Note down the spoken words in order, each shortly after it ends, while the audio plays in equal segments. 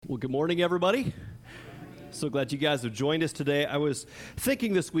Well, good morning, everybody. So glad you guys have joined us today. I was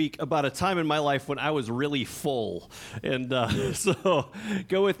thinking this week about a time in my life when I was really full. And so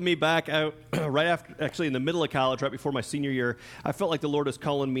go with me back right after, actually in the middle of college, right before my senior year. I felt like the Lord was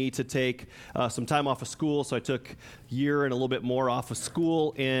calling me to take some time off of school. So I took a year and a little bit more off of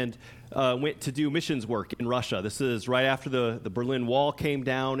school and went to do missions work in Russia. This is right after the Berlin Wall came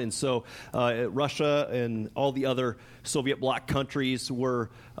down. And so Russia and all the other Soviet bloc countries were,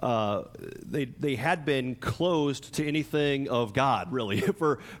 they had been closed to anything of God, really,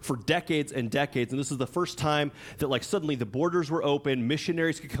 for decades and decades. And this is the first time that, like, suddenly the borders were open,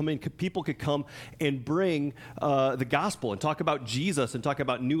 missionaries could come in, people could come and bring the gospel and talk about Jesus and talk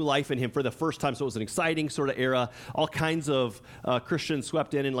about new life in him for the first time. So it was an exciting sort of era. All kinds of Christians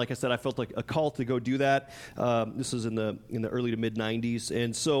swept in, and like I said, I felt like a call to go do that. This was in the early to mid 90s,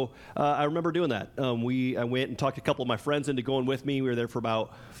 and so I remember doing that. I went and talked a couple of my friends into going with me. We were there for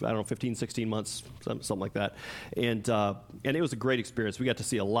about 15, 16 months, something like that, and it was a great experience. We got to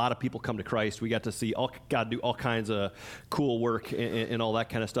see a lot of people come to Christ. We got to see God do all kinds of cool work and all that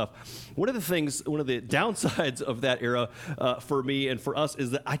kind of stuff. One of the downsides of that era for me and for us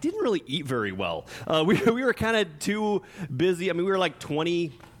is that I didn't really eat very well. We were kind of too busy. I mean, we were like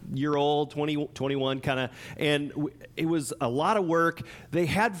 20-year-old, 20, 21 kind of, and it was a lot of work. They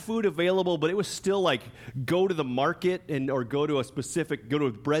had food available, but it was still like go to the market or go to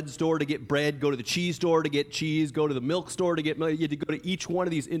a bread store to get bread, go to the cheese store to get cheese, go to the milk store to get milk. You had to go to each one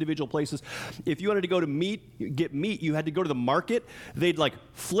of these individual places. If you wanted to go to get meat, you had to go to the market. They'd like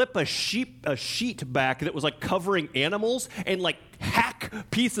flip a sheet back that was like covering animals and like hack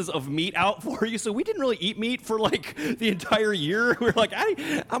pieces of meat out for you. So we didn't really eat meat for like the entire year. We were like,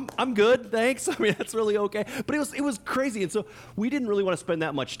 I'm good, thanks. I mean, that's really okay. But it was crazy. And so we didn't really want to spend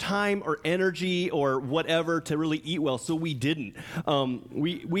that much time or energy or whatever to really eat well. So we didn't.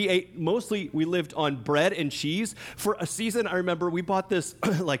 We ate mostly, we lived on bread and cheese. For a season, I remember we bought this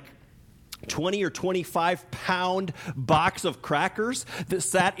like 20 or 25 pound box of crackers that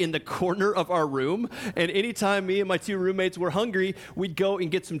sat in the corner of our room. And anytime me and my two roommates were hungry, we'd go and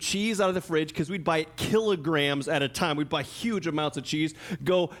get some cheese out of the fridge because we'd buy kilograms at a time. We'd buy huge amounts of cheese,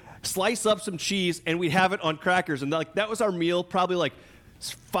 go slice up some cheese, and we'd have it on crackers. And that was our meal, probably like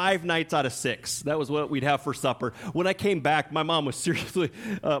 5 nights out of 6. That was what we'd have for supper. When I came back, my mom was seriously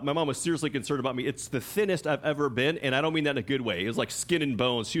concerned about me. It's the thinnest I've ever been, and I don't mean that in a good way. It was like skin and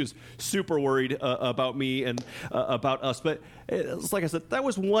bones. She was super worried about me and about us. But it's like I said, that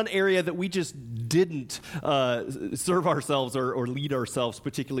was one area that we just didn't serve ourselves or lead ourselves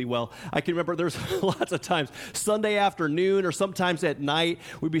particularly well. I can remember there's lots of times, Sunday afternoon or sometimes at night,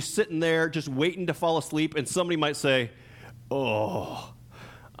 we'd be sitting there just waiting to fall asleep, and somebody might say, "Oh,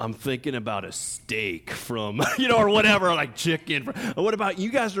 I'm thinking about a steak from, or whatever, like chicken. What about,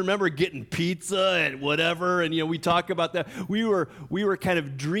 you guys remember getting pizza and whatever? And, we talk about that. We were kind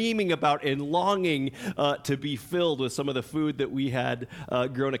of dreaming about and longing to be filled with some of the food that we had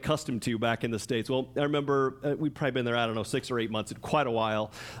grown accustomed to back in the States. Well, I remember we'd probably been there, 6 or 8 months, quite a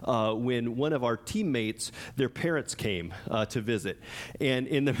while, when one of our teammates, their parents came to visit.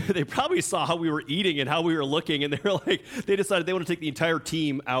 And they probably saw how we were eating and how we were looking, and they decided they want to take the entire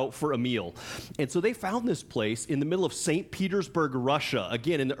team out for a meal. And so they found this place in the middle of St. Petersburg, Russia,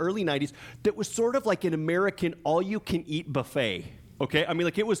 again, in the early 90s, that was sort of like an American all-you-can-eat buffet. Okay, I mean,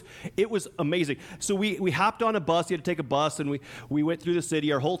 like it was amazing. So we hopped on a bus. You had to take a bus, and we went through the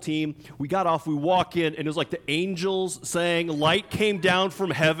city, our whole team. We got off, we walk in, and it was like the angels sang, light came down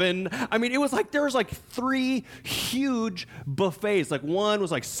from heaven. I mean, it was like there was like 3 huge buffets. Like one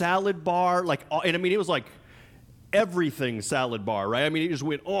was like salad bar, and I mean, it was like everything salad bar, right? I mean, it just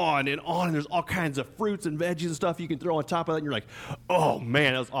went on, and there's all kinds of fruits and veggies and stuff you can throw on top of that, and you're like, oh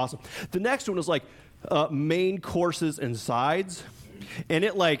man, that was awesome. The next one was like main courses and sides. And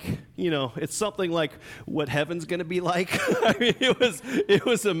it's something like what heaven's going to be like. I mean, it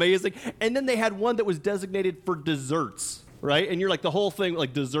was amazing. And then they had one that was designated for desserts, right? And you're like, the whole thing,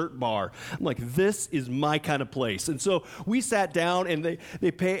 like dessert bar. I'm like, this is my kind of place. And so we sat down, and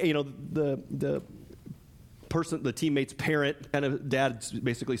they pay, the teammate's parent, kind of dad,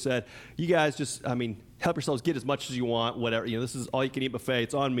 basically said, you guys just, help yourselves, get as much as you want, whatever. This is all you can eat buffet.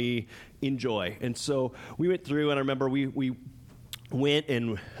 It's on me. Enjoy. And so we went through, and I remember we went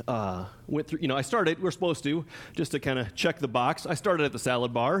through, we're supposed to, just to kind of check the box. I started at the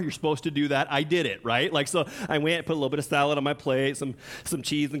salad bar. You're supposed to do that. I did it, right? So I went, put a little bit of salad on my plate, some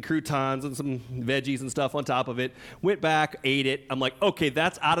cheese and croutons and some veggies and stuff on top of it. Went back, ate it. I'm like, okay,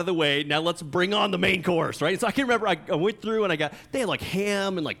 that's out of the way. Now let's bring on the main course, right? So I can remember I went through and they had like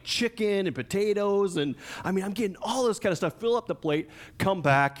ham and like chicken and potatoes. And I'm getting all this kind of stuff, fill up the plate, come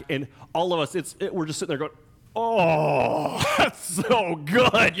back, and all of us, we're just sitting there going, oh, that's so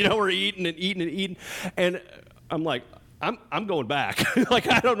good. We're eating and eating and eating. And I'm like, I'm going back.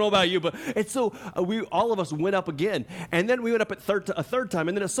 I don't know about you, but it's so we all of us went up again, and then we went up a third time,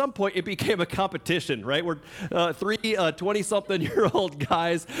 and then at some point it became a competition, right? We're three 20-something-year-old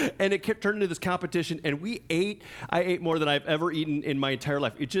guys, and it kept turning into this competition, and I ate more than I've ever eaten in my entire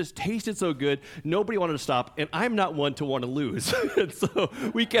life. It just tasted so good. Nobody wanted to stop, and I'm not one to want to lose. And so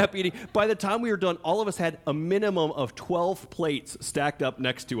we kept eating. By the time we were done, all of us had a minimum of 12 plates stacked up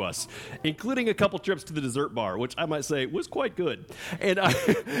next to us, including a couple trips to the dessert bar, which I might say was quite good. And I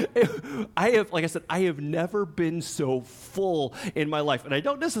have, like I said, I have never been so full in my life. And I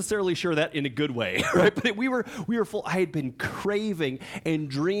don't necessarily share that in a good way, right? But we were full. I had been craving and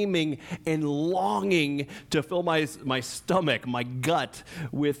dreaming and longing to fill my stomach, my gut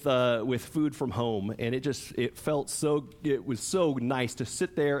with food from home. And it was so nice to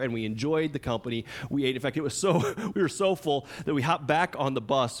sit there, and we enjoyed the company. We ate. In fact, we were so full that we hopped back on the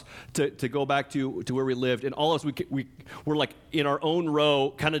bus to go back to where we lived. And all of us, we were like in our own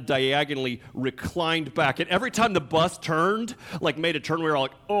row, kind of diagonally reclined back. And every time the bus turned, made a turn, we were all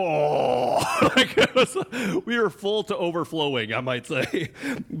like, oh, we were full to overflowing, I might say.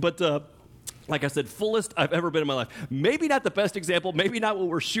 But, like I said, fullest I've ever been in my life. Maybe not the best example, maybe not what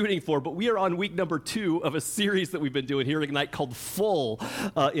we're shooting for, but we are on week number 2 of a series that we've been doing here at Ignite called Full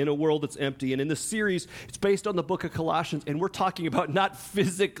in a World That's Empty. And in this series, it's based on the book of Colossians, and we're talking about not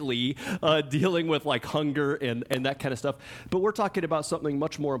physically dealing with like hunger and that kind of stuff, but we're talking about something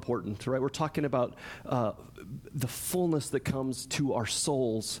much more important, right? We're talking about the fullness that comes to our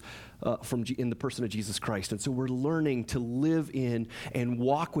souls in the person of Jesus Christ. And so we're learning to live in and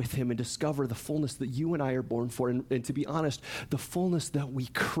walk with him and discover the fullness that you and I are born for. And to be honest, the fullness that we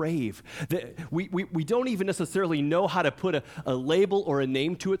crave. That we don't even necessarily know how to put a label or a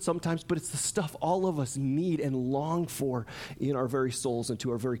name to it sometimes, but it's the stuff all of us need and long for in our very souls and to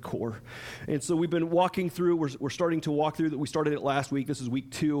our very core. And so we've been walking through, we're starting to walk through that. We started it last week. This is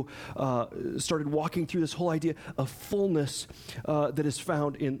week 2. Started walking through this whole idea of fullness that is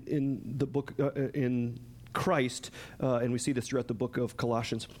found in the book in Christ, and we see this throughout the book of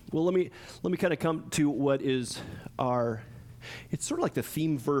Colossians. Well, let me kind of come to what is it's sort of like the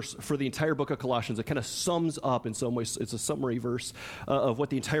theme verse for the entire book of Colossians. It kind of sums up in some ways. It's a summary verse of what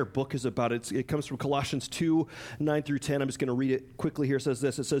the entire book is about. It comes from Colossians 2, 9 through 10. I'm just going to read it quickly here. It says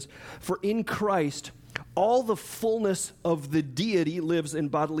this. It says, "For in Christ, all the fullness of the deity lives in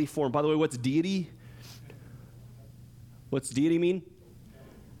bodily form." By the way, what's deity? What's deity mean?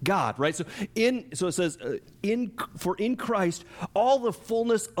 God, right? So it says, for in Christ, all the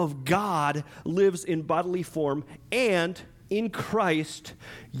fullness of God lives in bodily form, and in Christ,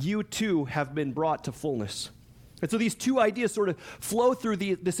 you too have been brought to fullness. And so these two ideas sort of flow through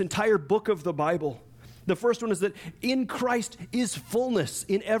this entire book of the Bible. The first one is that in Christ is fullness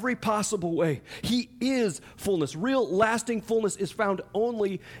in every possible way. He is fullness. Real, lasting fullness is found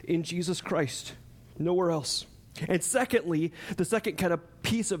only in Jesus Christ, nowhere else. And secondly, the second kind of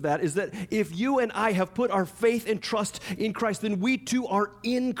piece of that is that if you and I have put our faith and trust in Christ, then we too are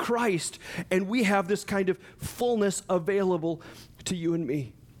in Christ, and we have this kind of fullness available to you and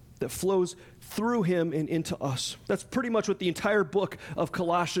me that flows through him and into us. That's pretty much what the entire book of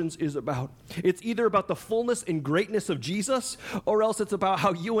Colossians is about. It's either about the fullness and greatness of Jesus, or else it's about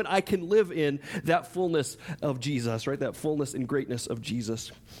how you and I can live in that fullness of Jesus, right? That fullness and greatness of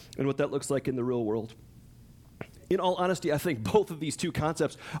Jesus, and what that looks like in the real world. In all honesty, I think both of these two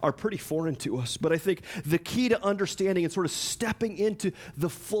concepts are pretty foreign to us. But I think the key to understanding and sort of stepping into the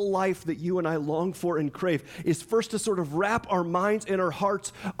full life that you and I long for and crave is first to sort of wrap our minds and our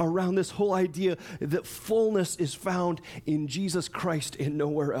hearts around this whole idea that fullness is found in Jesus Christ and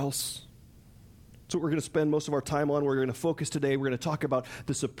nowhere else. That's what we're going to spend most of our time on. We're going to focus today. We're going to talk about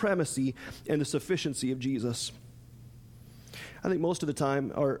the supremacy and the sufficiency of Jesus. I think most of the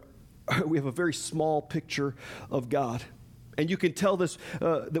time we have a very small picture of God. And you can tell this,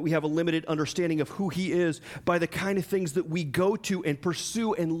 that we have a limited understanding of who he is by the kind of things that we go to and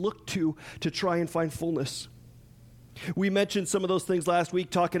pursue and look to try and find fullness. We mentioned some of those things last week,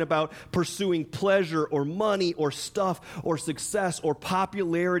 talking about pursuing pleasure or money or stuff or success or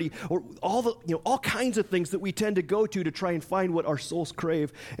popularity or all kinds of things that we tend to go to try and find what our souls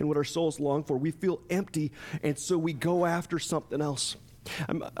crave and what our souls long for. We feel empty, and so we go after something else.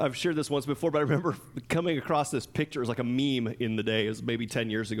 I've shared this once before, but I remember coming across this picture. It was like a meme in the day. It was maybe 10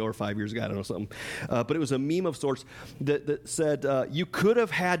 years ago or 5 years ago. I don't know, something. But it was a meme of sorts that said, you could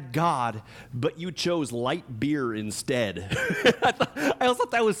have had God, but you chose light beer instead. I also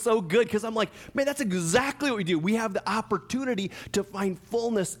thought that was so good because I'm like, man, that's exactly what we do. We have the opportunity to find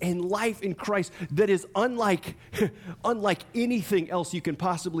fullness and life in Christ that is unlike anything else you can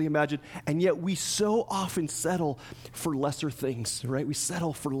possibly imagine. And yet we so often settle for lesser things, right? We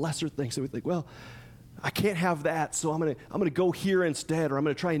settle for lesser things, and we think, well, I can't have that, so I'm gonna go here instead, or I'm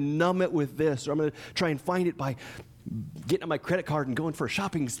gonna try and numb it with this, or I'm gonna try and find it by getting on my credit card and going for a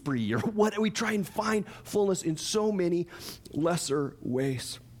shopping spree, or what. We try and find fullness in so many lesser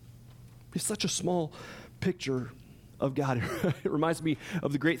ways. It's such a small picture of God. It reminds me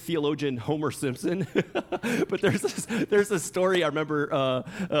of the great theologian Homer Simpson. But there's a story I remember.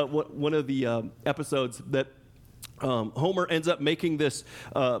 One of the episodes that. Homer ends up making this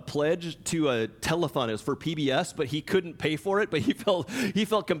pledge to a telethon. It was for PBS, but he couldn't pay for it. But he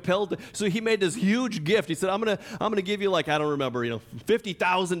felt compelled. So he made this huge gift. He said, "I'm gonna give you, like, I don't remember,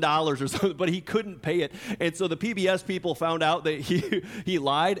 $50,000 or something." But he couldn't pay it, and so the PBS people found out that he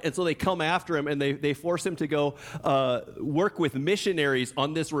lied, and so they come after him and they force him to go work with missionaries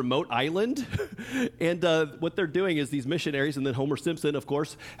on this remote island. And what they're doing is these missionaries, and then Homer Simpson, of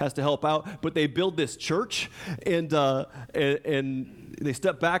course, has to help out. But they build this church. And they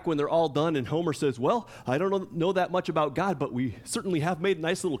step back when they're all done, and Homer says, "Well, I don't know that much about God, but we certainly have made a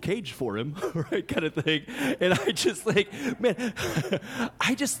nice little cage for him," right, kind of thing. And I just think,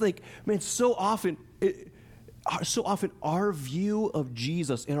 man, so often our view of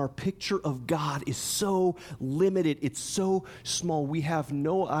Jesus and our picture of God is so limited. It's so small. We have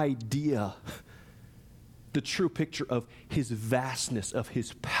no idea the true picture of his vastness, of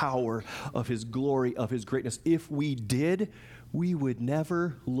his power, of his glory, of his greatness. If we did, we would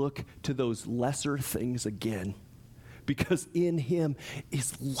never look to those lesser things again, because in him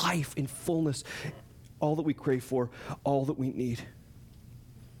is life in fullness, all that we crave for, all that we need.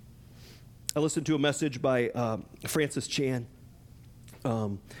 I listened to a message by Francis Chan.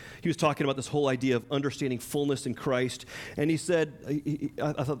 He was talking about this whole idea of understanding fullness in Christ, and he said,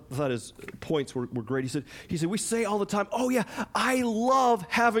 I thought his points were great. He said, we say all the time, "Oh yeah, I love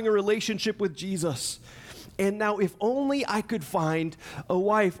having a relationship with Jesus. And now if only I could find a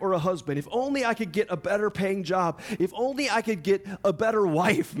wife or a husband, if only I could get a better paying job, if only I could get a better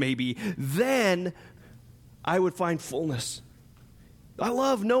wife maybe, then I would find fullness. I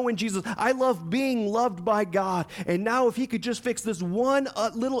love knowing Jesus. I love being loved by God. And now if he could just fix this one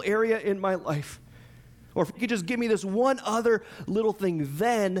little area in my life, or if he could just give me this one other little thing,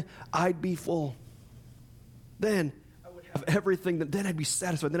 then I'd be full. Then I would have everything. Then I'd be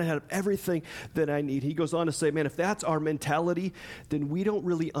satisfied. Then I'd have everything that I need." He goes on to say, man, if that's our mentality, then we don't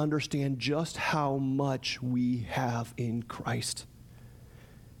really understand just how much we have in Christ.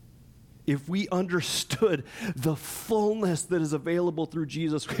 If we understood the fullness that is available through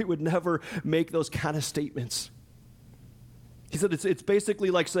Jesus, we would never make those kind of statements. He said it's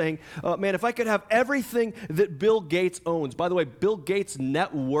basically like saying, man, if I could have everything that Bill Gates owns. By the way, Bill Gates'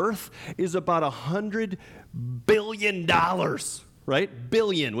 net worth is about $100 billion, right?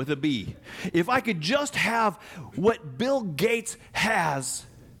 Billion with a B. If I could just have what Bill Gates has,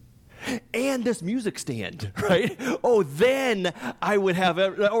 and this music stand, right? Oh, then I would have,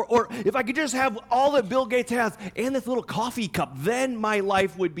 or if I could just have all that Bill Gates has and this little coffee cup, then my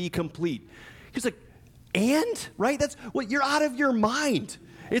life would be complete. He's like, and, right? That's what, you're out of your mind.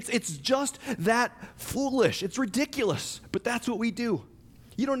 It's just that foolish. It's ridiculous, but that's what we do.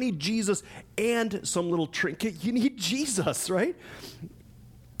 You don't need Jesus and some little trinket. You need Jesus, right?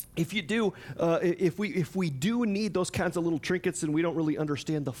 If you do, if we do need those kinds of little trinkets, then we don't really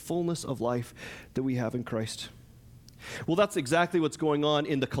understand the fullness of life that we have in Christ. Well, that's exactly what's going on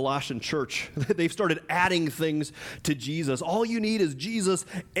in the Colossian church. They've started adding things to Jesus. All you need is Jesus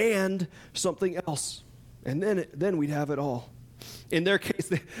and something else, and then we'd have it all. In their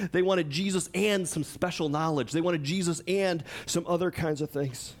case, they wanted Jesus and some special knowledge. They wanted Jesus and some other kinds of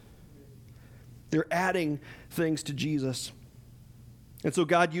things. They're adding things to Jesus. And so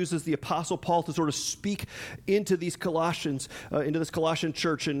God uses the Apostle Paul to sort of speak into these Colossians, into this Colossian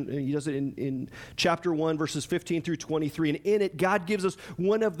church, and he does it in chapter 1, verses 15 through 23. And in it, God gives us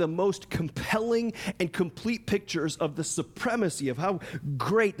one of the most compelling and complete pictures of the supremacy of how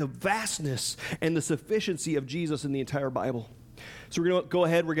great the vastness and the sufficiency of Jesus in the entire Bible. So we're going to go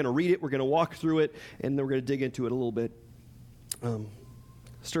ahead, we're going to read it, we're going to walk through it, and then we're going to dig into it a little bit.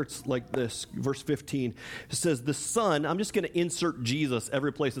 Starts like this, verse 15. It says, the Son, I'm just going to insert Jesus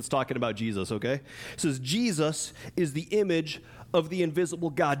every place it's talking about Jesus, okay? It says, Jesus is the image of the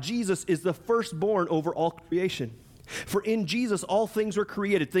invisible God. Jesus is the firstborn over all creation. For in Jesus all things were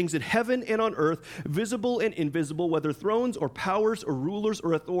created, things in heaven and on earth, visible and invisible, whether thrones or powers or rulers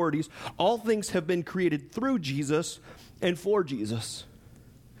or authorities. All things have been created through Jesus and for Jesus.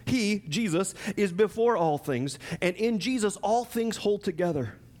 He, Jesus, is before all things, and in Jesus all things hold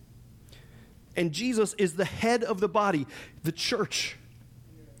together. And Jesus is the head of the body, the church.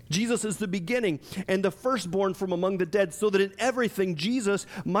 Jesus is the beginning and the firstborn from among the dead, so that in everything Jesus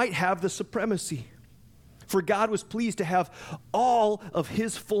might have the supremacy. For God was pleased to have all of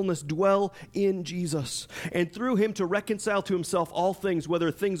his fullness dwell in Jesus, and through him to reconcile to himself all things,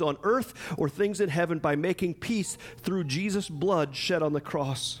 whether things on earth or things in heaven, by making peace through Jesus' blood shed on the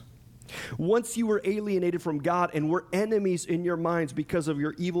cross. Once you were alienated from God and were enemies in your minds because of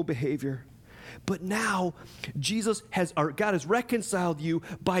your evil behavior. But now, God has reconciled you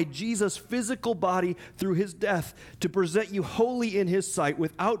by Jesus' physical body through his death to present you holy in his sight,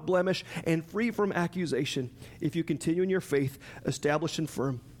 without blemish and free from accusation, if you continue in your faith, established and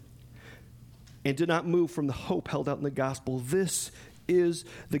firm, and do not move from the hope held out in the gospel. This is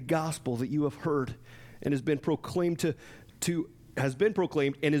the gospel that you have heard and has been proclaimed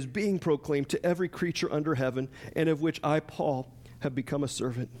and is being proclaimed to every creature under heaven, and of which I, Paul, have become a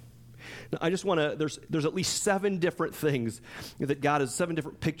servant. Now, I just want to, there's at least 7 different things that 7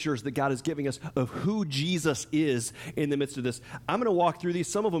 different pictures that God is giving us of who Jesus is in the midst of this. I'm going to walk through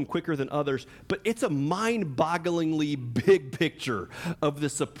these, some of them quicker than others, but it's a mind-bogglingly big picture of the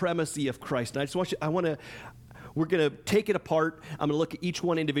supremacy of Christ. And we're going to take it apart. I'm going to look at each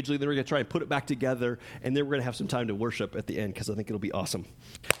one individually, then we're going to try and put it back together, and then we're going to have some time to worship at the end, because I think it'll be awesome.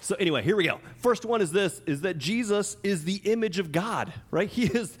 So anyway, here we go. First one is that Jesus is the image of God, right?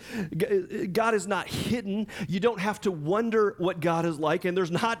 God is not hidden. You don't have to wonder what God is like, and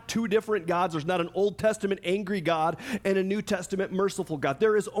there's not 2 different gods. There's not an Old Testament angry God and a New Testament merciful God.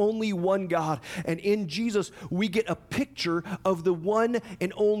 There is only one God, and in Jesus, we get a picture of the one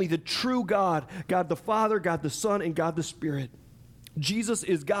and only, the true God, God the Father, God the Son, and God the Spirit. Jesus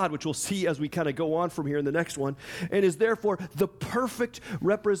is God, which we'll see as we kind of go on from here in the next one, and is therefore the perfect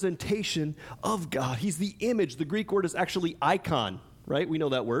representation of God. He's the image. The Greek word is actually icon, right? We know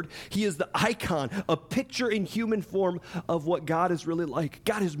that word. He is the icon, a picture in human form of what God is really like.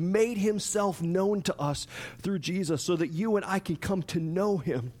 God has made himself known to us through Jesus so that you and I can come to know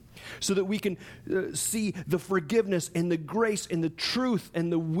him, so that we can see the forgiveness and the grace and the truth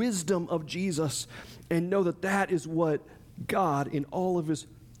and the wisdom of Jesus, and know that that is what God in all of his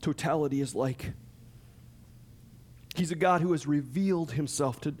totality is like. He's a God who has revealed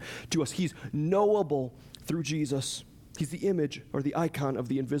himself to us. He's knowable through Jesus. He's the image or the icon of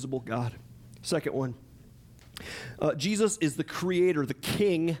the invisible God. Second one, Jesus is the creator, the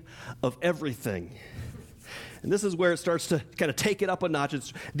king of everything. And this is where it starts to kind of take it up a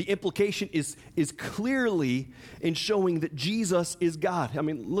notch. The implication is clearly in showing that Jesus is God. I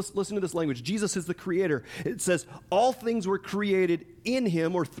mean, listen to this language. Jesus is the creator. It says, all things were created in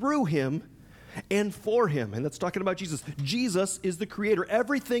him or through him and for him. And that's talking about Jesus. Jesus is the creator.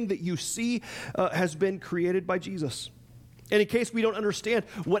 Everything that you see has been created by Jesus. And in case we don't understand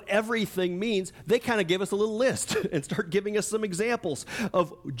what everything means, they kind of give us a little list and start giving us some examples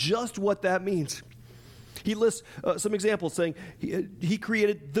of just what that means. He lists some examples saying he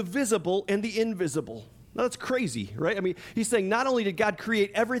created the visible and the invisible. Now, that's crazy, right? I mean, he's saying not only did God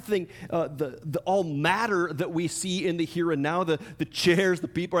create everything, the all matter that we see in the here and now, the chairs, the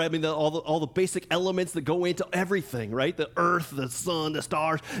people, I mean, all the basic elements that go into everything, right? The earth, the sun, the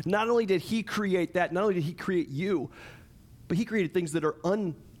stars. Not only did he create that, not only did he create you, but he created things that are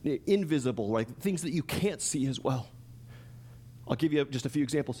invisible, right? Things that you can't see as well. I'll give you just a few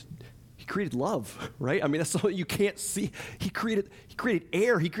examples. He created love, right? I mean, that's something you can't see. He created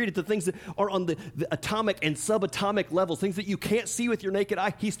air. He created the things that are on the atomic and subatomic levels, things that you can't see with your naked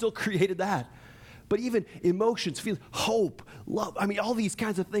eye. He still created that. But even emotions, feelings, hope, love, I mean, all these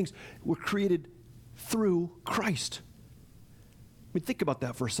kinds of things were created through Christ. I mean, think about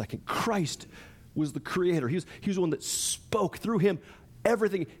that for a second. Christ was the creator. He was the one that spoke. Through him,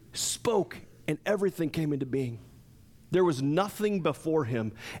 everything spoke and everything came into being. There was nothing before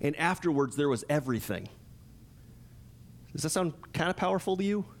him, and afterwards there was everything. Does that sound kind of powerful to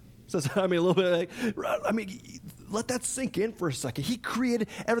you? A little bit let that sink in for a second. He created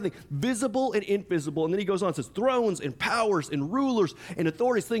everything, visible and invisible. And then he goes on and says, thrones and powers and rulers and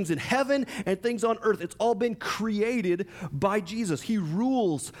authorities, things in heaven and things on earth. It's all been created by Jesus. He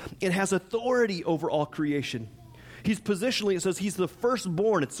rules and has authority over all creation. He's positionally, it says he's the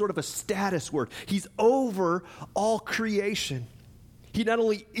firstborn. It's sort of a status word. He's over all creation. He not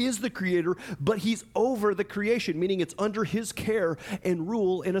only is the creator, but he's over the creation, meaning it's under his care and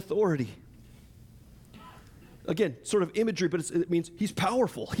rule and authority. Again, sort of imagery, but it means he's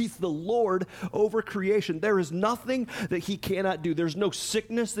powerful. He's the Lord over creation. There is nothing that he cannot do. There's no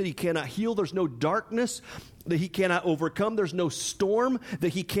sickness that he cannot heal. There's no darkness that he cannot overcome. There's no storm that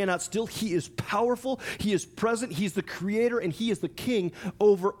he cannot still. He is powerful. He is present. He's the creator, and he is the king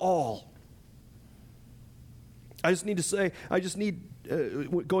over all. I just need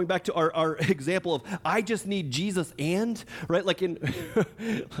going back to our example of, I just need Jesus and, right? Like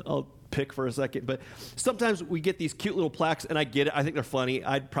I'll pick for a second, but sometimes we get these cute little plaques, and I get it. I think they're funny.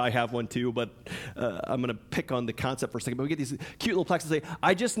 I'd probably have one too, but I'm going to pick on the concept for a second. But we get these cute little plaques that say,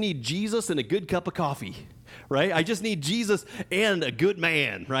 I just need Jesus and a good cup of coffee, right? I just need Jesus and a good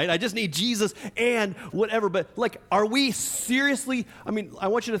man, right? I just need Jesus and whatever. But like, are we seriously, I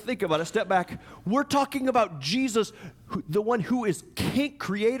want you to think about it, step back. We're talking about Jesus, the one who is king,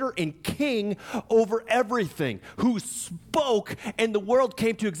 creator and king over everything, who spoke and the world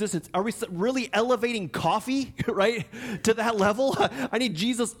came to existence. Are we really elevating coffee, right, to that level? I need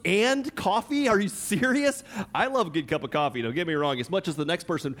Jesus and coffee? Are you serious? I love a good cup of coffee, don't get me wrong, as much as the next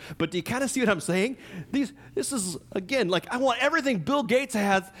person. But do you kind of see what I'm saying? This is, again, like, I want everything Bill Gates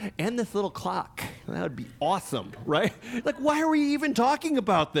has and this little clock. That would be awesome, right? Like, why are we even talking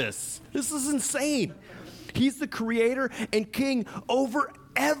about this? This is insane. He's the creator and king over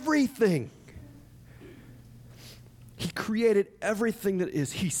everything. He created everything that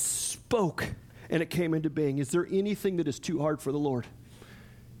is. He spoke, and it came into being. Is there anything that is too hard for the Lord?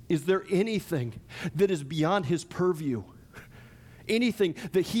 Is there anything that is beyond his purview? Anything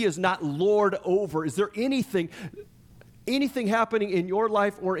that he is not Lord over? Is there anything happening in your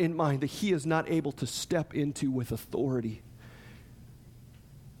life or in mine that he is not able to step into with authority?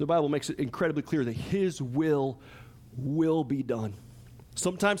 The Bible makes it incredibly clear that his will be done.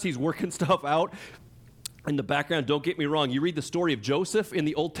 Sometimes he's working stuff out in the background. Don't get me wrong. You read the story of Joseph in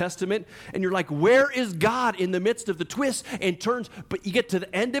the Old Testament, and you're like, where is God in the midst of the twists and turns? But you get to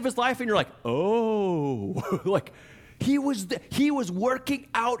the end of his life, and you're like, oh, like he was working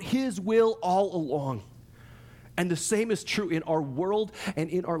out his will all along. And the same is true in our world and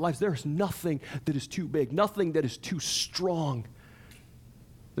in our lives. There is nothing that is too big, nothing that is too strong.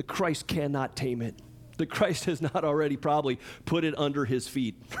 The Christ cannot tame it. The Christ has not already probably put it under his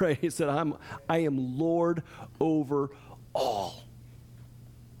feet, right? He said, I am Lord over all.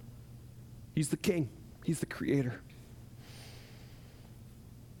 He's the king. He's the creator.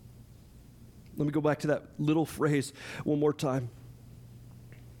 Let me go back to that little phrase one more time.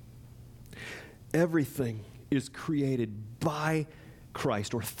 Everything is created by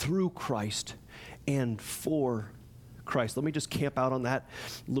Christ or through Christ and for Christ. Let me just camp out on that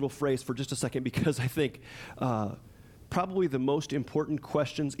little phrase for just a second, because I think probably the most important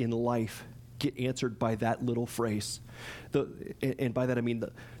questions in life get answered by that little phrase. And by that I mean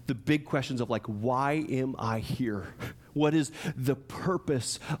the big questions of, like, why am I here? What is the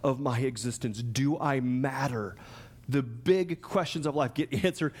purpose of my existence? Do I matter? The big questions of life get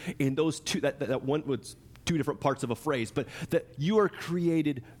answered in those two, that one was two different parts of a phrase, but that you are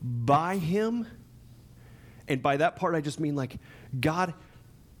created by him. And by that part, I just mean, like, God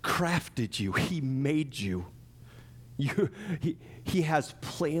crafted you. He made you. He has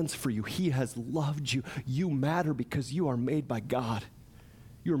plans for you. He has loved you. You matter because you are made by God.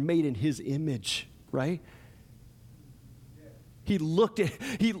 You're made in his image, right? He looked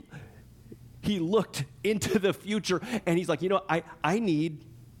into the future, and he's like, I need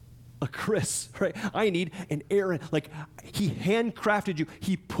a Chris, right? I need an Aaron. Like, he handcrafted you.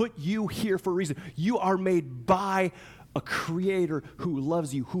 He put you here for a reason. You are made by a creator who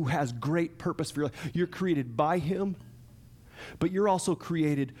loves you, who has great purpose for your life. You're created by him, but you're also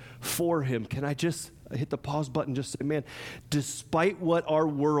created for him. Can I just hit the pause button, just say, man, despite what our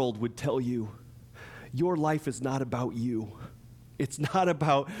world would tell you, your life is not about you. It's not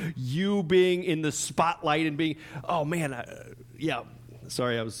about you being in the spotlight and being, oh man,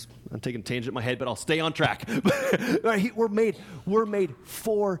 sorry, I'm taking a tangent in my head, but I'll stay on track. Right, we're made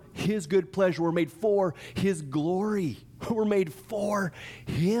for his good pleasure. We're made for his glory. We're made for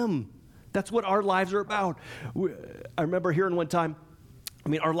him. That's what our lives are about. I remember hearing one time,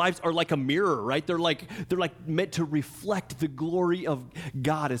 our lives are like a mirror, right? They're like meant to reflect the glory of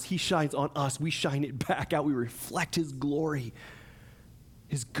God. As he shines on us, we shine it back out. We reflect his glory,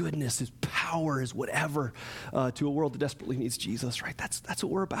 his goodness, his power, his whatever, to a world that desperately needs Jesus, right? That's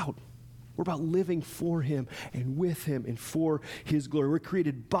what we're about. We're about living for him and with him and for his glory. We're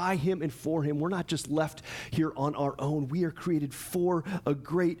created by him and for him. We're not just left here on our own. We are created for a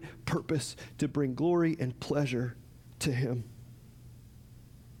great purpose to bring glory and pleasure to him.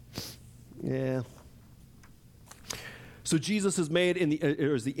 Yeah. So Jesus is made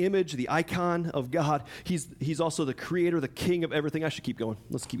as the image, the icon of God. He's also the creator, the king of everything. I should keep going.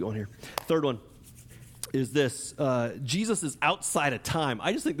 Let's keep going here. Third one is this. Jesus is outside of time.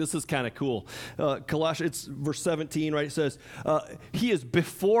 I just think this is kind of cool. Colossians, it's verse 17, right? It says, he is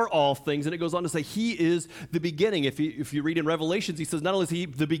before all things. And it goes on to say, he is the beginning. If you read in Revelations, he says, not only is he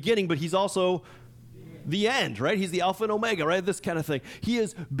the beginning, but he's also the end, right? He's the Alpha and Omega, right? This kind of thing. He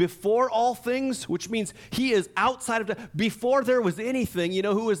is before all things, which means he is outside of time. Before there was anything, you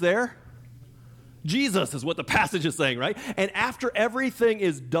know who was there? Jesus is what the passage is saying, right? And after everything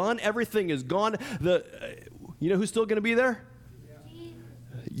is done, everything is gone, you know who's still going to be there?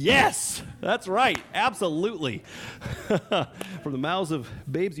 Yes, that's right. Absolutely. From the mouths of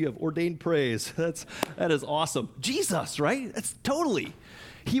babes, you have ordained praise. That is awesome. Jesus, right? That's totally.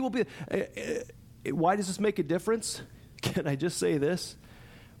 He will be. Why does this make a difference? Can I just say this?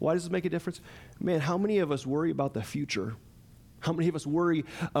 Why does this make a difference? Man, how many of us worry about the future? How many of us worry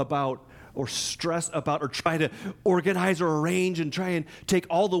about or stress about or try to organize or arrange and try and take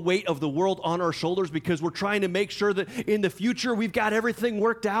all the weight of the world on our shoulders because we're trying to make sure that in the future we've got everything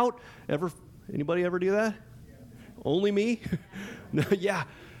worked out? Anybody ever do that? Yeah. Only me? No, yeah,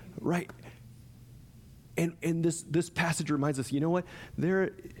 right. And this passage reminds us, you know what?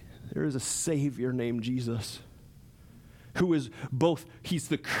 There is a Savior named Jesus who is both, he's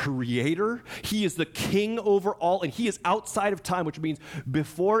the creator, he is the king over all, and he is outside of time, which means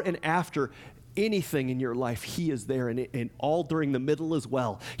before and after anything in your life, he is there, and all during the middle as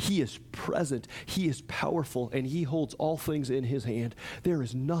well. He is present, he is powerful, and he holds all things in his hand. There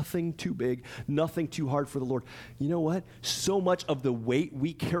is nothing too big, nothing too hard for the Lord. You know what? So much of the weight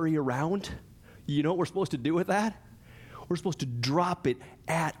we carry around, you know what we're supposed to do with that? We're supposed to drop it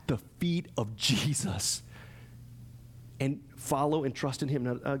at the feet of Jesus and follow and trust in him.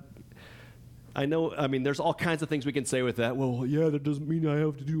 Now, I know, there's all kinds of things we can say with that. Well, yeah, that doesn't mean I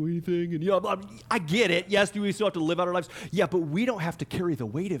have to do anything. And yeah, I get it. Yes, do we still have to live out our lives? Yeah, but we don't have to carry the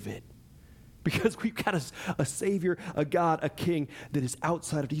weight of it because we've got a Savior, a God, a King that is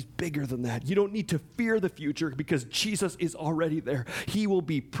outside of it. He's bigger than that. You don't need to fear the future because Jesus is already there. He will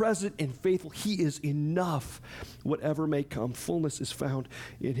be present and faithful. He is enough. Whatever may come, fullness is found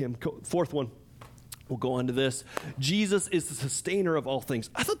in him. Fourth one. We'll go on to this. Jesus is the sustainer of all things.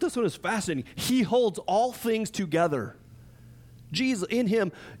 I thought this one was fascinating. He holds all things together.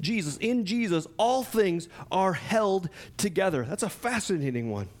 In Jesus, all things are held together. That's a fascinating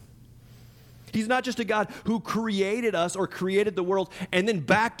one. He's not just a God who created us or created the world and then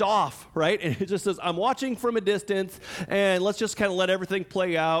backed off, right? And it just says, I'm watching from a distance, and let's just kind of let everything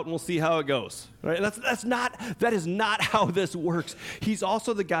play out, and we'll see how it goes. Right? That is not how this works. He's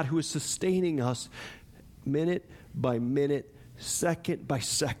also the God who is sustaining us minute by minute, second by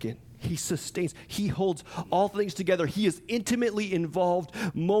second. He sustains. He holds all things together. He is intimately involved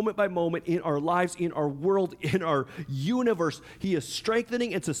moment by moment in our lives, in our world, in our universe. He is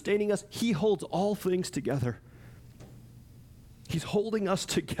strengthening and sustaining us. He holds all things together. He's holding us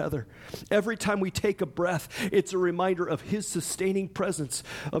together. Every time we take a breath, it's a reminder of his sustaining presence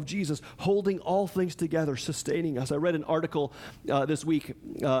of Jesus, holding all things together, sustaining us. I read an article this week,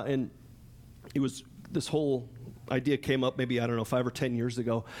 and it was this whole idea came up maybe, 5 or 10 years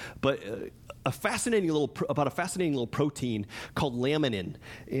ago, but a fascinating little protein called laminin,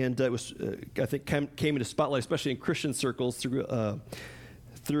 and it was I think came into spotlight, especially in Christian circles through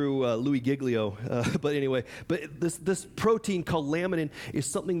Louis Giglio. But anyway, this protein called laminin is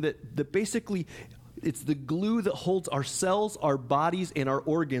something that basically it's the glue that holds our cells, our bodies, and our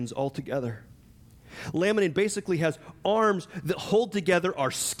organs all together. Laminin basically has arms that hold together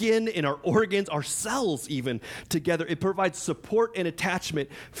our skin and our organs, our cells even together. It provides support and attachment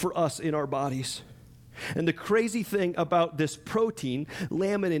for us in our bodies. And the crazy thing about this protein,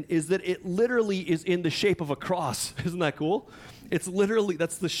 laminin, is that it literally is in the shape of a cross. Isn't that cool? It's literally,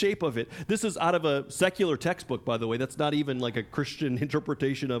 that's the shape of it. This is out of a secular textbook, by the way. That's not even like a Christian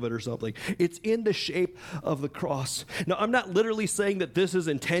interpretation of it or something. It's in the shape of the cross. Now, I'm not literally saying that this is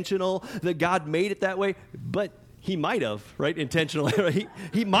intentional, that God made it that way, but He might have, right? Intentionally, right?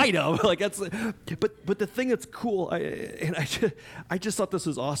 He might have. Like that's, but the thing that's cool, I just thought this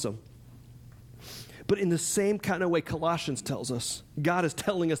was awesome. But in the same kind of way, Colossians tells us, God is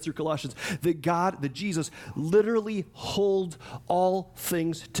telling us through Colossians that Jesus literally holds all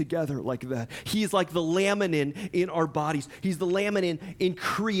things together like that. He's like the laminin in our bodies. He's the laminin in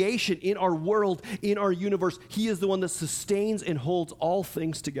creation, in our world, in our universe. He is the one that sustains and holds all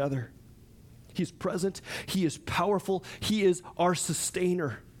things together. He's present. He is powerful. He is our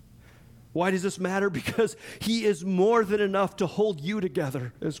sustainer. Why does this matter? Because he is more than enough to hold you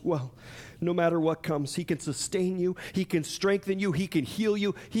together as well. No matter what comes, he can sustain you. He can strengthen you. He can heal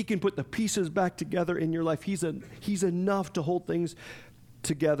you. He can put the pieces back together in your life. He's enough to hold things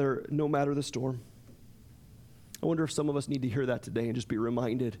together no matter the storm. I wonder if some of us need to hear that today and just be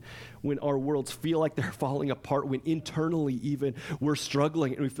reminded when our worlds feel like they're falling apart, when internally even we're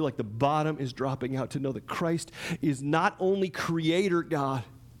struggling and we feel like the bottom is dropping out, to know that Christ is not only creator God,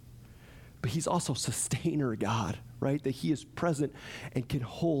 but he's also sustainer God, right? That he is present and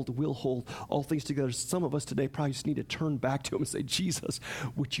will hold all things together. Some of us today probably just need to turn back to him and say, Jesus,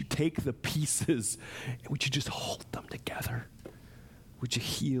 would you take the pieces and would you just hold them together? Would you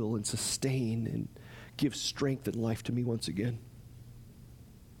heal and sustain and give strength and life to me once again?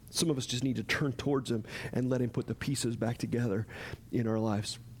 Some of us just need to turn towards him and let him put the pieces back together in our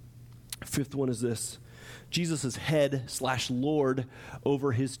lives. Fifth one is this. Jesus is head/Lord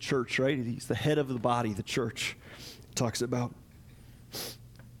over his church, right? He's the head of the body, the church. It talks about.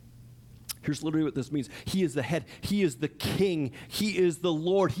 Here's literally what this means. He is the head. He is the king. He is the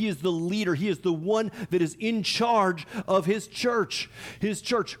Lord. He is the leader. He is the one that is in charge of his church. His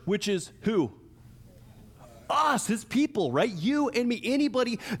church, which is who? Us, his people, right? You and me,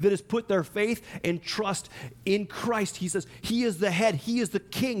 anybody that has put their faith and trust in Christ. He says he is the head. He is the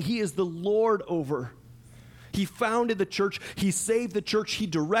king. He is the Lord over. He founded the church. He saved the church. He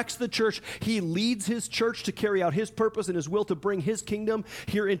directs the church. He leads his church to carry out his purpose and his will to bring his kingdom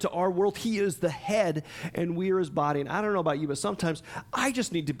here into our world. He is the head, and we are his body. And I don't know about you, but sometimes I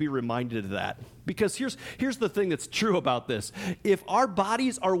just need to be reminded of that. Because here's the thing that's true about this. If our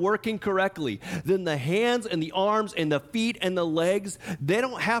bodies are working correctly, then the hands and the arms and the feet and the legs, they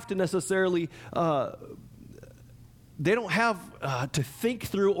don't have to necessarily... They don't have to think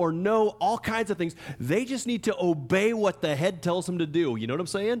through or know all kinds of things. They just need to obey what the head tells them to do. You know what I'm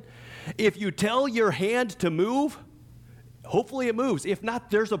saying? If you tell your hand to move, hopefully it moves. If not,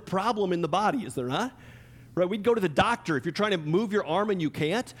 there's a problem in the body, is there not? Right? We'd go to the doctor. If you're trying to move your arm and you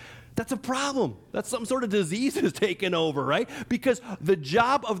can't, that's a problem. That's some sort of disease has taken over, right? Because the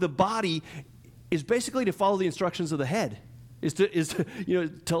job of the body is basically to follow the instructions of the head.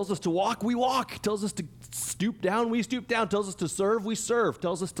 It tells us to walk, we walk. It tells us to stoop down, we stoop down. It tells us to serve, we serve. It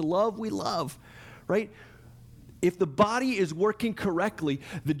tells us to love, we love, right? If the body is working correctly,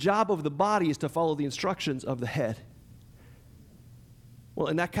 the job of the body is to follow the instructions of the head. Well,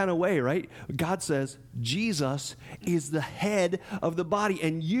 in that kind of way, right? God says Jesus is the head of the body,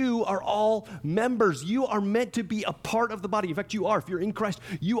 and you are all members. You are meant to be a part of the body. In fact, you are. If you're in Christ,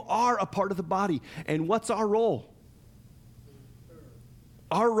 you are a part of the body. And what's our role?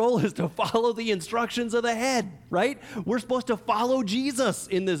 Our role is to follow the instructions of the head, right? We're supposed to follow Jesus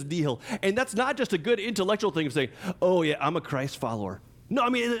in this deal. And that's not just a good intellectual thing of saying, oh, yeah, I'm a Christ follower. No, I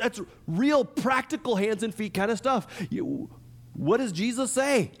mean, that's real practical hands and feet kind of stuff. What does Jesus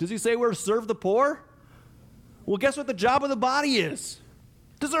say? Does he say we're to serve the poor? Well, guess what the job of the body is?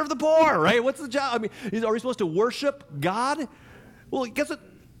 To serve the poor, right? What's the job? I mean, are we supposed to worship God? Well, guess what?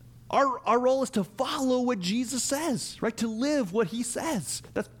 Our role is to follow what Jesus says, right? To live what he says.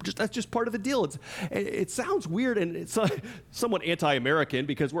 That's just part of the deal. It sounds weird and it's somewhat anti-American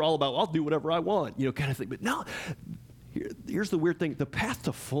because we're all about, I'll do whatever I want, kind of thing. But no, here's the weird thing. The path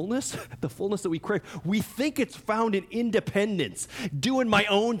to fullness, the fullness that we crave, we think it's found in independence, doing my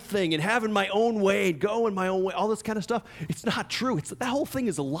own thing and having my own way and going my own way, all this kind of stuff. It's not true. That whole thing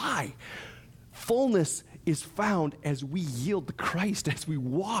is a lie. Fullness is found as we yield to Christ, as we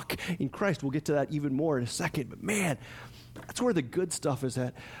walk in Christ. We'll get to that even more in a second. But man, that's where the good stuff is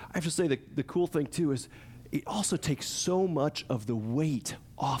at. I have to say the cool thing too is it also takes so much of the weight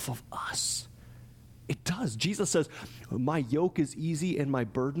off of us. It does. Jesus says, my yoke is easy and my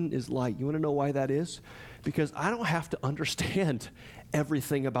burden is light. You want to know why that is? Because I don't have to understand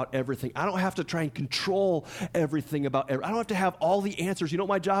everything about everything. I don't have to try and control everything about everything. I don't have to have all the answers. You know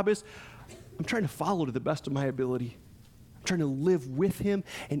what my job is? I'm trying to follow to the best of my ability. I'm trying to live with him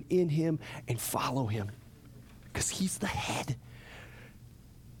and in him and follow him because he's the head.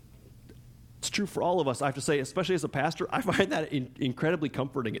 It's true for all of us, I have to say, especially as a pastor. I find that incredibly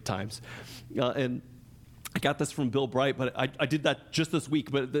comforting at times. And I got this from Bill Bright, but I did that just this week.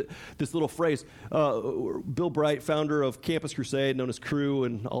 But this little phrase, Bill Bright, founder of Campus Crusade, known as Cru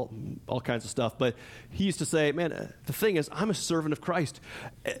and all kinds of stuff. But he used to say, man, the thing is, I'm a servant of Christ.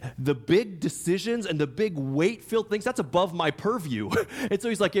 The big decisions and the big weight-filled things, that's above my purview. And so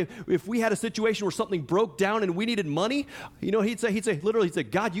he's like, if we had a situation where something broke down and we needed money, he'd say,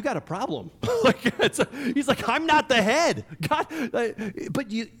 God, you got a problem. He's like, I'm not the head. God,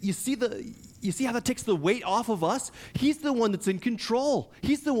 but you see how that takes the weight off of us? He's the one that's in control.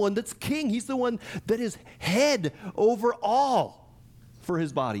 He's the one that's king. He's the one that is head over all for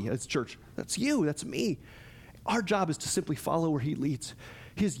his body, his church. That's you. That's me. Our job is to simply follow where he leads.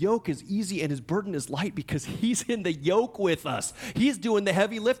 His yoke is easy and his burden is light because he's in the yoke with us. He's doing the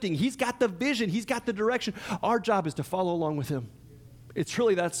heavy lifting. He's got the vision. He's got the direction. Our job is to follow along with him. It's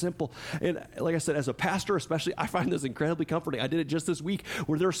really that simple. And like I said, as a pastor especially, I find this incredibly comforting. I did it just this week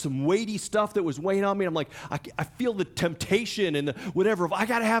where there's some weighty stuff that was weighing on me. I'm like, I feel the temptation and the whatever. I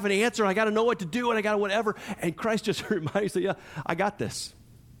got to have an answer. I got to know what to do and I got to whatever. And Christ just reminds me, yeah, I got this.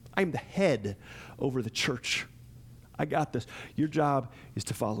 I'm the head over the church. I got this. Your job is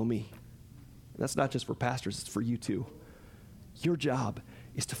to follow me. And that's not just for pastors. It's for you too. Your job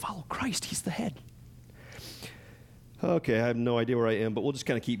is to follow Christ. He's the head. Okay, I have no idea where I am, but we'll just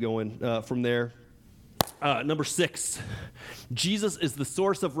kind of keep going from there. Number 6, Jesus is the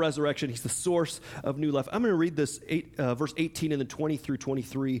source of resurrection. He's the source of new life. I'm going to read this verse 18 and then 20 through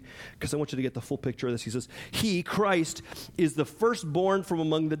 23 because I want you to get the full picture of this. He says, He, Christ, is the firstborn from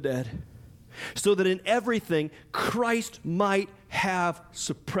among the dead, so that in everything Christ might have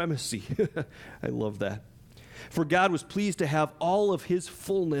supremacy. I love that. For God was pleased to have all of his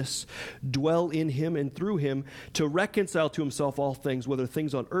fullness dwell in him and through him to reconcile to himself all things, whether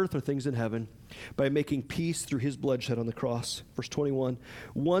things on earth or things in heaven, by making peace through his bloodshed on the cross. Verse 21,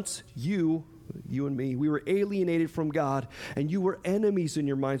 once you and me, we were alienated from God, and you were enemies in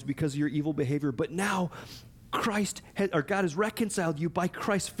your minds because of your evil behavior. But now God has reconciled you by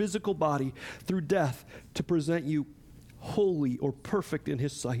Christ's physical body through death to present you holy or perfect in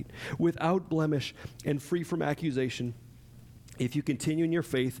his sight, without blemish and free from accusation. If you continue in your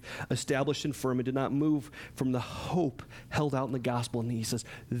faith, established and firm, and do not move from the hope held out in the gospel. And he says,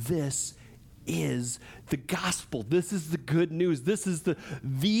 this is the gospel. This is the good news. This is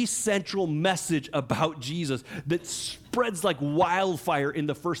the central message about Jesus that spreads like wildfire in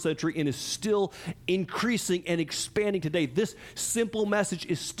the first century and is still increasing and expanding today. This simple message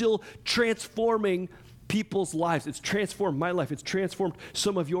is still transforming people's lives. It's transformed my life. It's transformed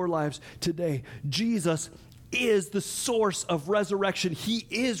some of your lives today. Jesus is the source of resurrection. He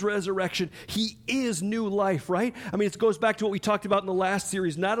is resurrection. He is new life, right? I mean, it goes back to what we talked about in the last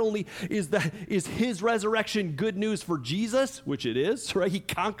series. Not only is his resurrection good news for Jesus, which it is, right? He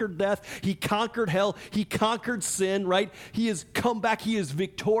conquered death. He conquered hell. He conquered sin, right? He has come back. He is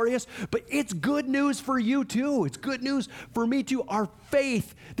victorious. But it's good news for you too. It's good news for me too. Our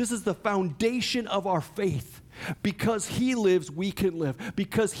faith, this is the foundation of our faith. Because he lives, we can live.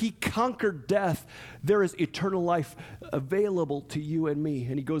 Because he conquered death, there is eternal life available to you and me.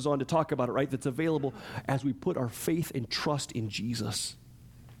 And he goes on to talk about it, right? That's available as we put our faith and trust in Jesus.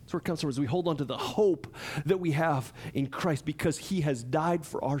 That's where it comes from, as we hold on to the hope that we have in Christ because he has died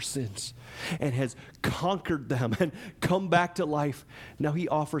for our sins and has conquered them and come back to life. Now he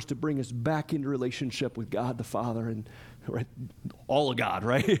offers to bring us back into relationship with God the Father and right, all of God,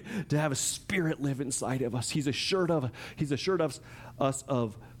 right? To have a spirit live inside of us. He's assured us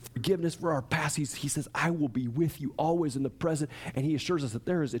of forgiveness for our past. He says, I will be with you always in the present. And he assures us that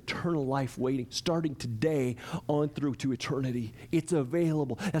there is eternal life waiting, starting today on through to eternity. It's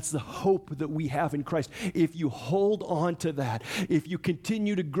available. That's the hope that we have in Christ. If you hold on to that, if you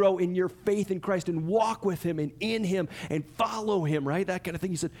continue to grow in your faith in Christ and walk with him and in him and follow him, right? That kind of thing.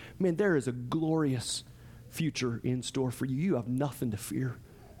 He said, man, there is a glorious future in store for you. You have nothing to fear.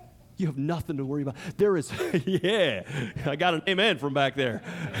 You have nothing to worry about. There is, yeah, I got an amen from back there.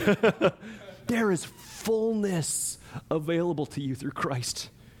 There is fullness available to you through Christ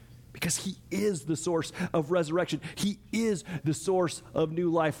because he is the source of resurrection. He is the source of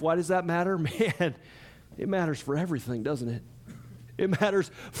new life. Why does that matter? Man, it matters for everything, doesn't it? It matters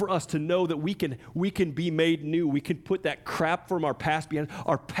for us to know that we can be made new. We can put that crap from our past behind.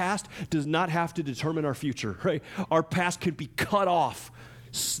 Our past does not have to determine our future, right? Our past can be cut off,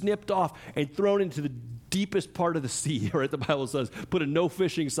 snipped off, and thrown into the deepest part of the sea, right? The Bible says, put a no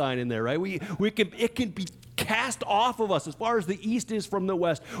fishing sign in there, right? It can be cast off of us as far as the east is from the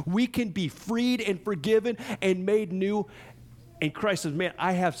west. We can be freed and forgiven and made new And Christ says, man,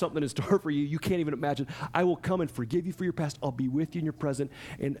 I have something in store for you. You can't even imagine. I will come and forgive you for your past. I'll be with you in your present.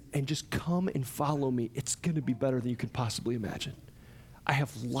 And just come and follow me. It's going to be better than you could possibly imagine. I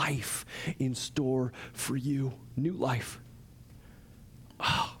have life in store for you. New life.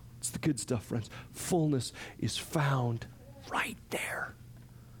 Oh, it's the good stuff, friends. Fullness is found right there.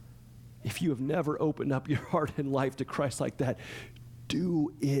 If you have never opened up your heart and life to Christ like that,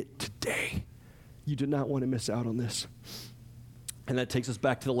 do it today. You do not want to miss out on this. And that takes us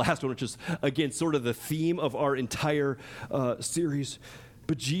back to the last one, which is, again, sort of the theme of our entire series.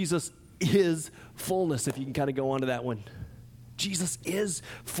 But Jesus is fullness, if you can kind of go on to that one. Jesus is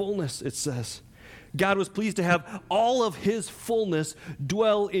fullness, it says. God was pleased to have all of his fullness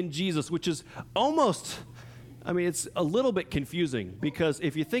dwell in Jesus, which is almost, it's a little bit confusing, because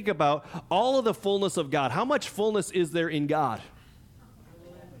if you think about all of the fullness of God, how much fullness is there in God?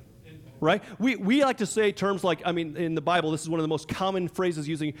 Right? We like to say terms like, in the Bible, this is one of the most common phrases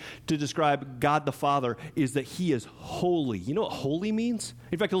using to describe God the Father, is that he is holy. You know what holy means?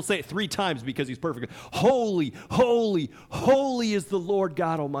 In fact, he'll say it 3 times because he's perfect. Holy, holy, holy is the Lord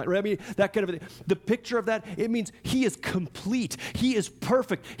God Almighty. Right? That kind of thing. The picture of that, it means he is complete. He is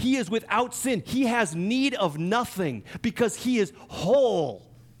perfect. He is without sin. He has need of nothing because he is whole.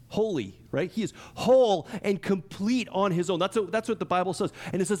 Holy, right? He is whole and complete on his own. That's what the Bible says.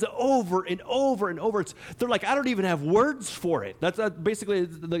 And it says it over and over and over. They're like, I don't even have words for it. That's basically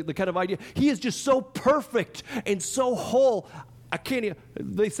the kind of idea. He is just so perfect and so whole. I can't even,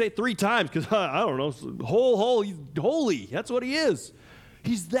 they say it 3 times because, I don't know, whole, he's holy. That's what he is.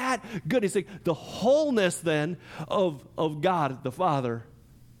 He's that good. He's like, the wholeness then of God the Father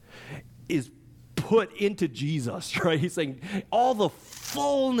is put into Jesus, right? He's saying all the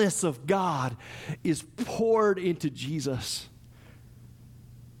fullness of God is poured into Jesus,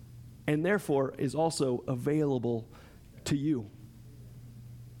 and therefore is also available to you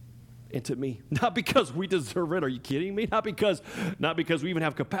and to me. Not because we deserve it. Are you kidding me? Not because we even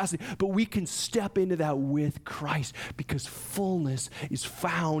have capacity, but we can step into that with Christ because fullness is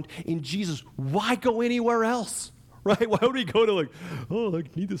found in Jesus. Why go anywhere else? Right? Why would we go to I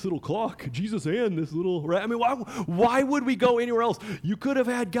need this little clock, Jesus and this little, right? Why would we go anywhere else? You could have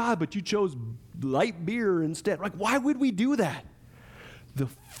had God, but you chose light beer instead. Like, why would we do that? The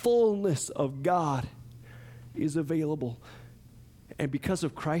fullness of God is available. And because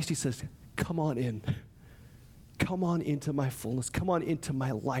of Christ, he says, come on in. Come on into my fullness. Come on into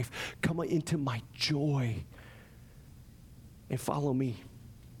my life. Come on into my joy. And follow me.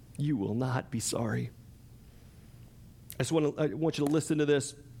 You will not be sorry. I want you to listen to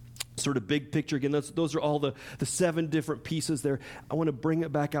this sort of big picture again. Those are all the 7 different pieces there. I want to bring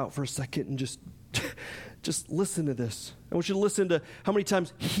it back out for a second and just listen to this. I want you to listen to how many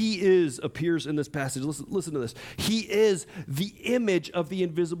times he is appears in this passage. Listen to this. He is the image of the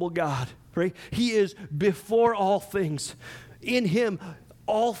invisible God, right? He is before all things. In him,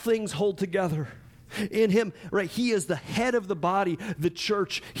 all things hold together. In him, right, he is the head of the body, the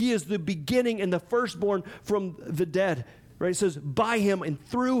church. He is the beginning and the firstborn from the dead. Right? It says, by him and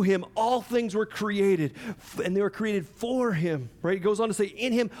through him, all things were created, and they were created for him. Right? It goes on to say,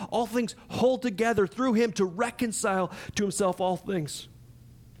 in him, all things hold together through him to reconcile to himself all things.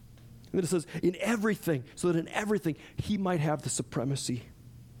 And then it says, in everything, so that in everything, he might have the supremacy.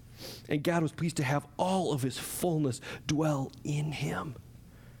 And God was pleased to have all of his fullness dwell in him.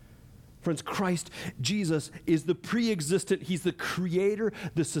 Friends, Christ Jesus is the pre-existent. He's the creator,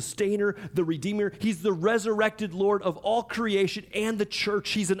 the sustainer, the redeemer. He's the resurrected Lord of all creation and the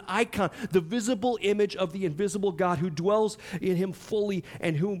church. He's an icon, the visible image of the invisible God who dwells in him fully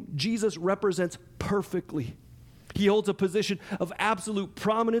and whom Jesus represents perfectly. He holds a position of absolute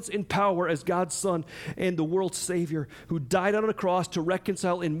prominence and power as God's Son and the world's Savior who died on a cross to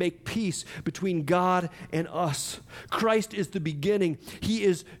reconcile and make peace between God and us. Christ is the beginning. He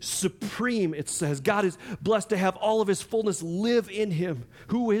is supreme, it says. God is blessed to have all of his fullness live in him.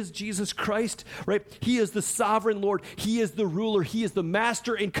 Who is Jesus Christ? Right? He is the sovereign Lord. He is the ruler. He is the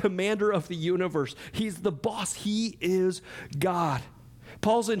master and commander of the universe. He's the boss. He is God.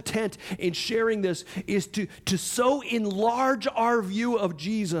 Paul's intent in sharing this is to so enlarge our view of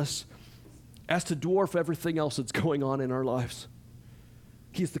Jesus as to dwarf everything else that's going on in our lives.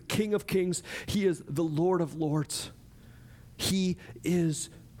 He is the King of Kings. He is the Lord of Lords. He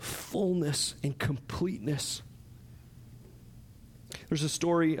is fullness and completeness. There's a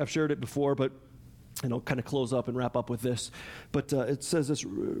story, I've shared it before, but And I'll kind of close up and wrap up with this. But it says this,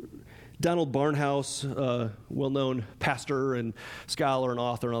 Donald Barnhouse, well-known pastor and scholar and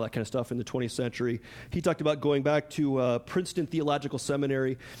author and all that kind of stuff in the 20th century, he talked about going back to Princeton Theological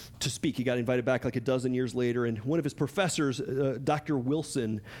Seminary to speak. He got invited back like a dozen years later, and one of his professors, Dr.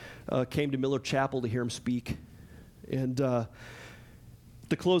 Wilson, came to Miller Chapel to hear him speak. And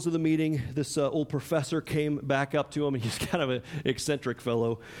the close of the meeting, this old professor came back up to him, and he's kind of an eccentric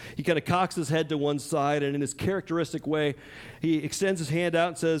fellow. He kind of cocks his head to one side, and in his characteristic way, he extends his hand out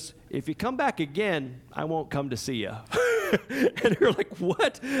and says, "If you come back again, I won't come to see you." And you're like,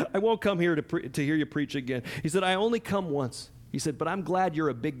 "What? I won't come here to hear you preach again." He said, "I only come once." He said, "But I'm glad you're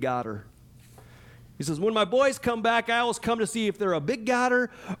a big Godder." He says, "When my boys come back, I always come to see if they're a big Godder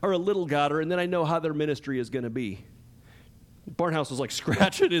or a little Godder, and then I know how their ministry is going to be." Barnhouse was like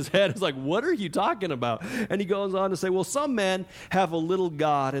scratching his head. He's like, "What are you talking about?" And he goes on to say, "Well, some men have a little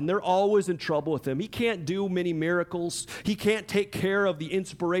God, and they're always in trouble with him. He can't do many miracles. He can't take care of the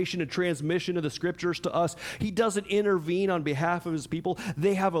inspiration and transmission of the scriptures to us. He doesn't intervene on behalf of his people.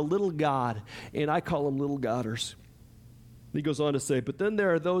 They have a little God, and I call them little Godders." He goes on to say, "But then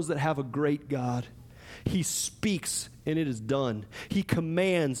there are those that have a great God. He speaks, and it is done. He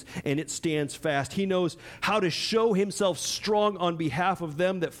commands, and it stands fast. He knows how to show himself strong on behalf of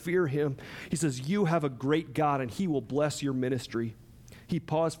them that fear him." He says, "You have a great God, and he will bless your ministry." He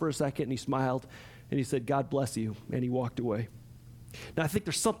paused for a second, and he smiled, and he said, "God bless you," and he walked away. Now, I think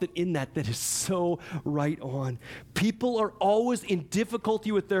there's something in that is so right on. People are always in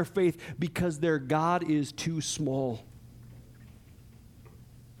difficulty with their faith because their God is too small.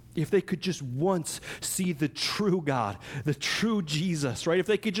 If they could just once see the true God, the true Jesus, right? If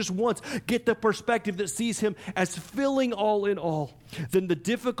they could just once get the perspective that sees him as filling all in all, then the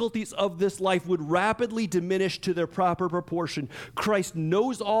difficulties of this life would rapidly diminish to their proper proportion. Christ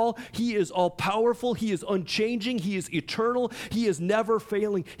knows all. He is all powerful. He is unchanging. He is eternal. He is never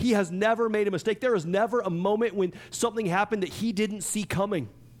failing. He has never made a mistake. There is never a moment when something happened that he didn't see coming.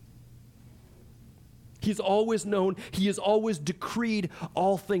 He's always known. He has always decreed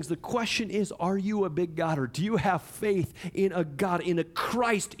all things. The question is, are you a big God, or do you have faith in a God, in a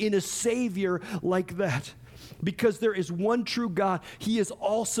Christ, in a Savior like that? Because there is one true God. He is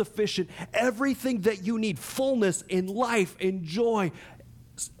all sufficient. Everything that you need, fullness in life and joy,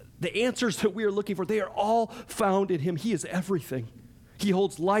 the answers that we are looking for, they are all found in him. He is everything. He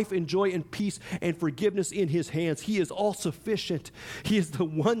holds life and joy and peace and forgiveness in his hands. He is all sufficient. He is the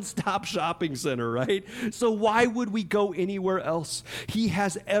one-stop shopping center, right? So why would we go anywhere else? He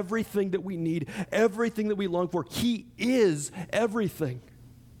has everything that we need, everything that we long for. He is everything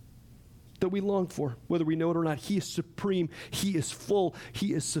that we long for, whether we know it or not. He is supreme. He is full.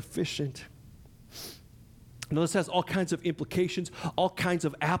 He is sufficient. Now, this has all kinds of implications, all kinds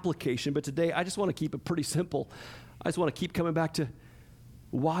of application, but today I just want to keep it pretty simple. I just want to keep coming back to,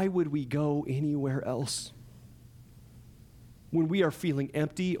 why would we go anywhere else? When we are feeling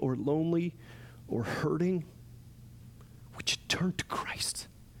empty or lonely or hurting, would you turn to Christ,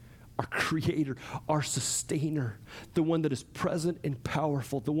 our Creator, our Sustainer, the one that is present and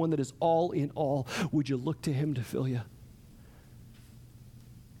powerful, the one that is all in all? Would you look to him to fill you?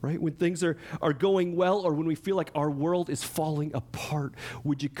 Right? When things are going well, or when we feel like our world is falling apart,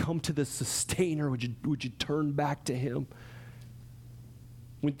 would you come to the Sustainer? Would you turn back to him?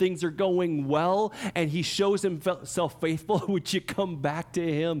 When things are going well and he shows himself faithful, would you come back to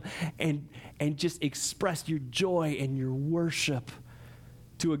him and just express your joy and your worship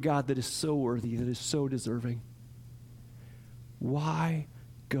to a God that is so worthy, that is so deserving? Why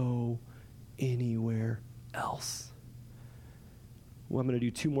go anywhere else? Well, I'm going to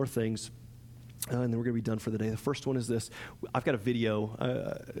do two more things, and then we're going to be done for the day. The first one is this. I've got a video.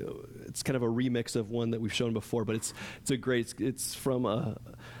 It's kind of a remix of one that we've shown before, but it's from a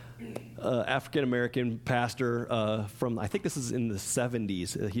African-American pastor from, I think this is in the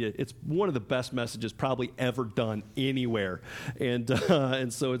 70s. It's one of the best messages probably ever done anywhere. And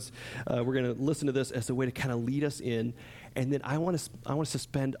so we're going to listen to this as a way to kind of lead us in. And then I want us to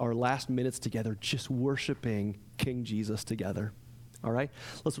spend our last minutes together just worshiping King Jesus together. All right?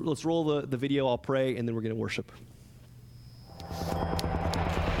 Let's roll the video. I'll pray, and then we're going to worship. The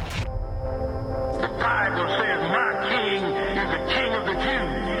Bible says, "My King is the King of the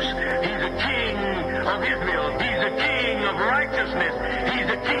Jews. He's the King of Israel. He's the King of righteousness. He's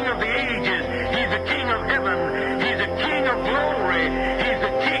the King of the ages. He's the King of heaven. He's the King of glory. He's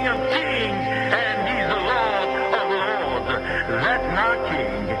the King of kings, and he's the Lord of lords." That's my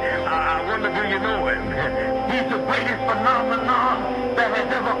King. I wonder, do you know him? He's the greatest phenomenon that has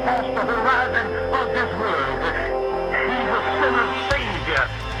ever crossed the horizon of this world. He's a sinner's Savior.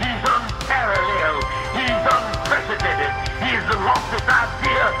 He's unparalleled.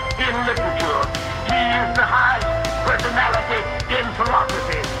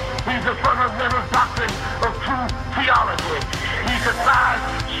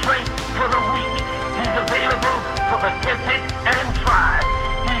 tempted and tried.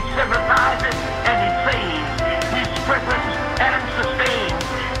 He sympathizes and he saves. He strengthens and sustains.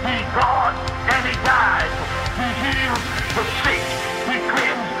 He guards and he guides. He heals the sick. He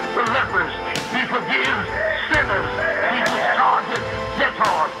cleanses the lepers. He forgives sinners. He discharges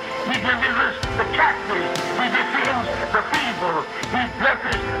debtors. He delivers the captive. He defends the feeble. He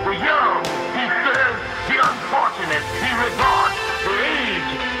blesses the young. He serves the unfortunate. He regards the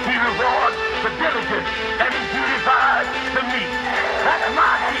aged. He rewards the diligent. And he beautifies the meek. That's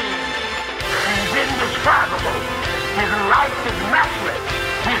my King. He's indescribable. His life is matchless.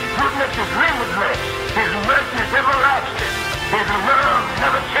 His goodness is limitless. His mercy is everlasting. His love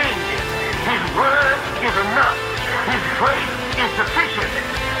never changes. His word is enough. His grace is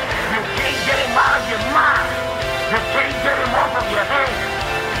sufficient. You can't get him out of your mind. You can't get him off of your hands.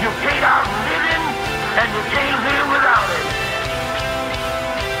 You can't outlive him, and you can't live without him.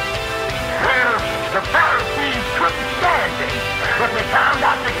 Well, the Pharisees couldn't stand him, but they found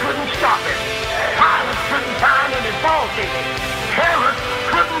out they couldn't stop him. Pilate couldn't find any fault in him. Herod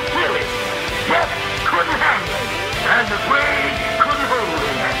couldn't kill him. Death couldn't handle him. And the grave couldn't hold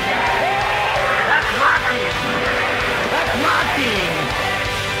him. That's my King. That's my King.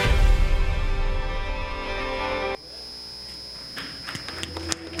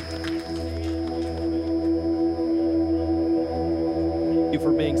 For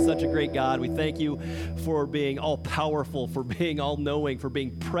being such a great God. We thank you for being all-powerful, for being all-knowing, for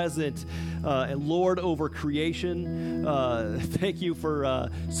being present and Lord over creation. Thank you for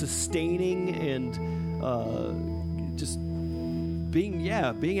sustaining and just being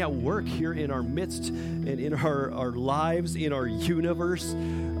at work here in our midst and in our lives, in our universe,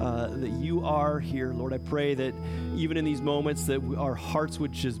 that you are here. Lord, I pray that even in these moments that our hearts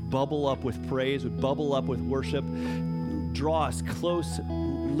would just bubble up with praise, would bubble up with worship. Draw us close,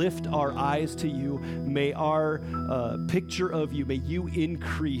 lift our eyes to you. May our picture of you, may you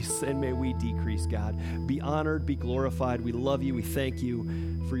increase and may we decrease, God. Be honored, be glorified. We love you. We thank you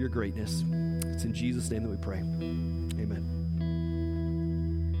for your greatness. It's in Jesus' name that we pray. Amen.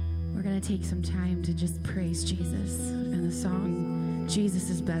 We're going to take some time to just praise Jesus. And the song, Jesus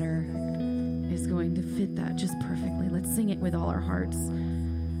is Better, is going to fit that just perfectly. Let's sing it with all our hearts.